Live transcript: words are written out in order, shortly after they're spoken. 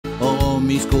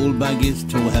me school bag is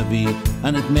too heavy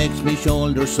and it makes me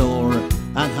shoulder sore.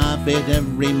 At 8:30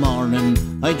 every morning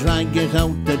I drag it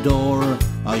out the door.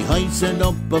 I hoist it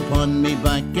up upon me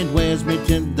back, it weighs me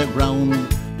to the ground.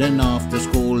 Then after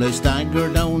school I stagger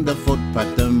down the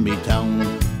footpath to me town.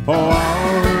 Oh,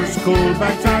 our school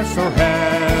bags are so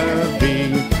heavy,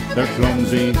 they're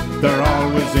clumsy, they're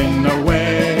always in our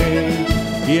way.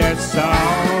 Yes,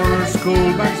 our school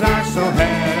bags are so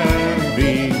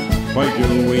heavy, why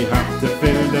do we have to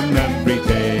fill them every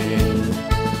day?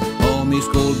 Oh, me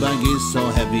school bag is so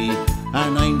heavy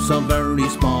and I'm so very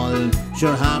small.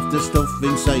 Sure, half the stuff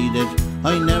inside it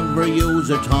I never use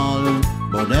at all.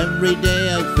 But every day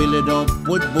I fill it up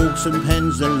with books and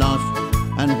pens a lot.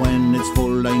 And when it's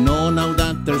full I know now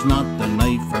that there's nothing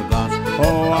I forgot.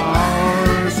 Oh,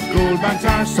 our school bags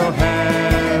are so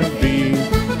heavy,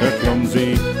 they're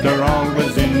clumsy, they're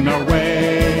always in our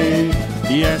way.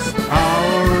 Yes,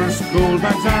 our school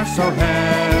bags are so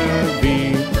heavy,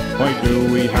 why do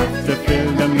we have to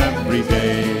fill them every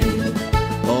day?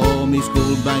 Oh, me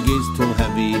school bag is too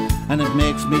heavy and it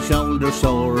makes me shoulder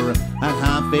sore. At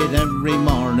 8:30 every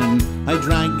morning I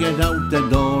drag it out the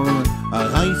door. I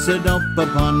hoist it up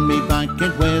upon me back,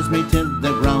 it weighs me to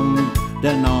the ground.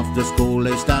 Then after school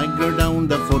I stagger down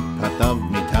the footpath of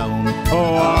me town.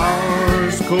 Oh,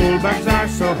 our school bags are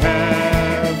so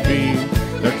heavy,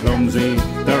 they're clumsy,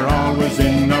 they're always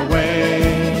in our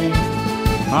way.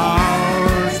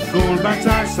 Our school bags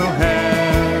are so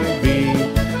heavy,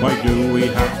 why do we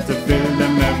have to fill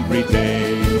them every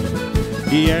day?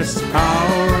 Yes,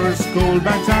 our school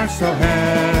bags are so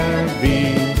heavy,